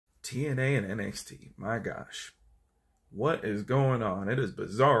TNA and NXT. My gosh. What is going on? It is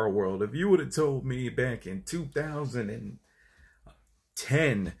bizarre world. If you would have told me back in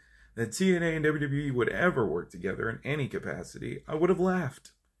 2010 that TNA and WWE would ever work together in any capacity, I would have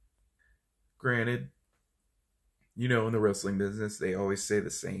laughed. Granted, you know, in the wrestling business, they always say the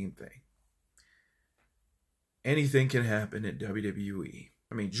same thing. Anything can happen at WWE.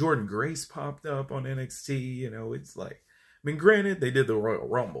 I mean, Jordan Grace popped up on NXT, you know, it's like, I mean, granted, they did the Royal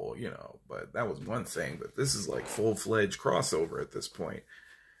Rumble, you know, but that was one thing, but this is like full-fledged crossover at this point.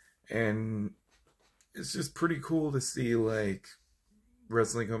 And it's just pretty cool to see, like,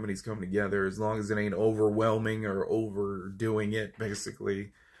 wrestling companies come together, as long as it ain't overwhelming or overdoing it,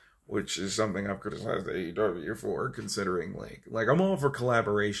 basically, which is something I've criticized AEW for, considering, like I'm all for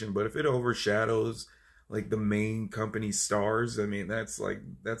collaboration, but if it overshadows like the main company stars, I mean, that's like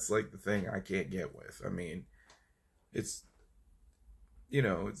the thing I can't get with. I mean, it's, you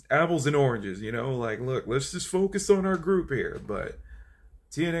know, it's apples and oranges, you know, like, look, let's just focus on our group here. But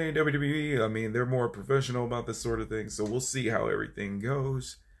TNA and WWE, I mean, they're more professional about this sort of thing, so we'll see how everything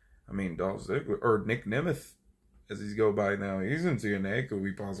goes. I mean, Dolph Ziggler, or Nick Nemeth, as he's go by now, he's in TNA. Could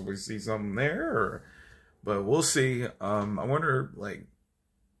we possibly see something there? But we'll see. I wonder, like,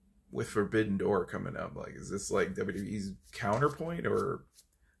 with Forbidden Door coming up, like, is this like WWE's counterpoint? Or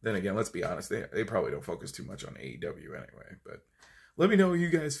then again, let's be honest, they probably don't focus too much on AEW anyway. But let me know what you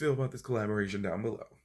guys feel about this collaboration down below.